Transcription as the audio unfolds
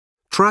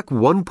Track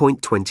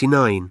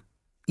 1.29,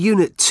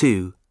 Unit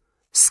 2,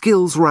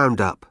 Skills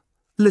Roundup,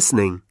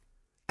 Listening,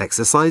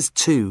 Exercise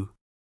 2.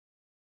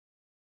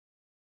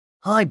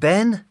 Hi,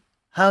 Ben.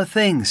 How are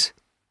things?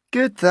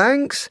 Good,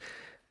 thanks.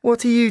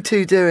 What are you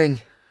two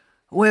doing?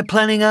 We're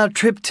planning our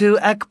trip to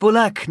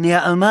Akbulak near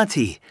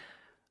Almaty.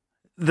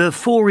 The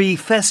Fori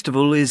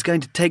festival is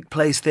going to take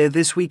place there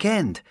this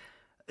weekend.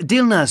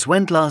 Dilnaz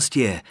went last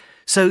year,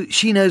 so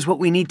she knows what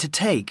we need to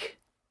take.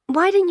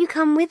 Why don't you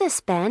come with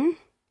us, Ben?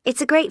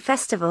 It's a great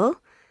festival.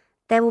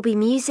 There will be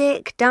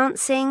music,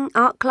 dancing,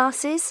 art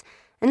classes,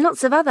 and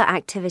lots of other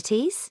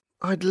activities.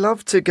 I'd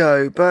love to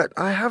go, but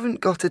I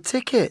haven't got a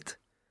ticket.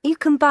 You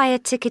can buy a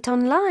ticket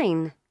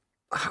online.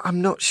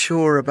 I'm not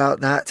sure about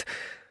that.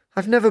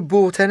 I've never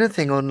bought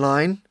anything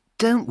online.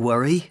 Don't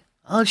worry.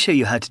 I'll show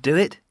you how to do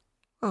it.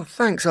 Oh,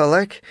 thanks,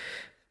 Oleg.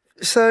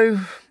 So,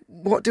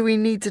 what do we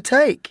need to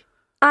take?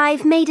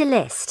 I've made a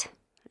list.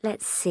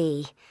 Let's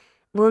see.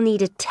 We'll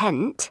need a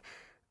tent.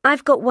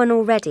 I've got one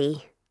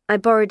already. I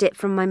borrowed it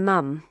from my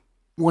mum.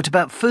 What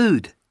about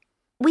food?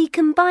 We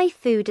can buy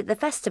food at the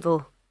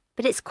festival,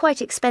 but it's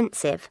quite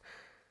expensive.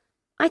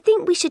 I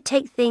think we should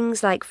take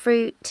things like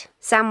fruit,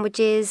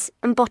 sandwiches,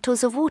 and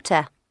bottles of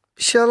water.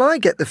 Shall I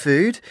get the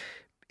food?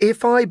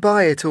 If I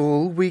buy it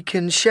all, we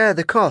can share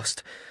the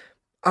cost.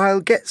 I'll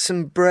get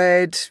some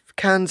bread,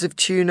 cans of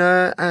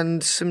tuna,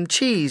 and some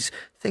cheese,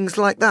 things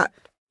like that.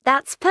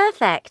 That's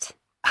perfect.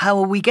 How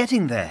are we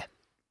getting there?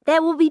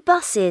 There will be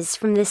buses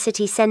from the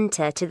city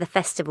centre to the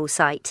festival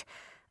site.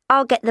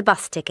 I'll get the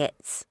bus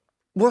tickets.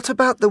 What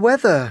about the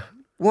weather?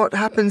 What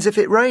happens if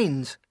it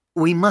rains?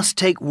 We must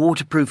take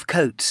waterproof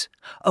coats.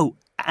 Oh,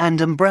 and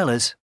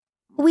umbrellas.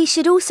 We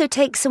should also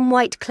take some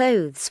white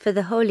clothes for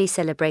the Holi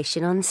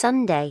celebration on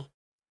Sunday.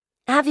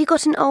 Have you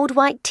got an old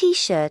white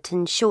T-shirt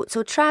and shorts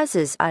or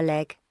trousers,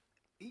 Oleg?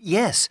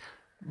 Yes,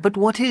 but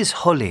what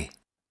is Holi?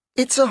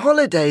 It's a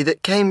holiday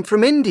that came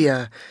from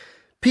India.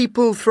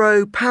 People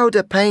throw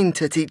powder paint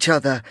at each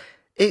other.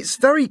 It's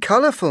very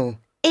colourful.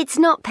 It's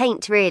not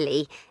paint,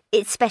 really.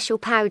 It's special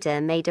powder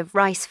made of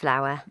rice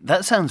flour.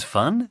 That sounds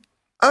fun.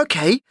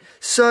 OK,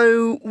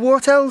 so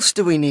what else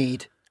do we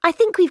need? I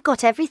think we've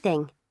got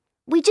everything.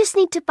 We just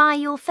need to buy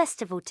your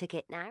festival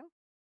ticket now.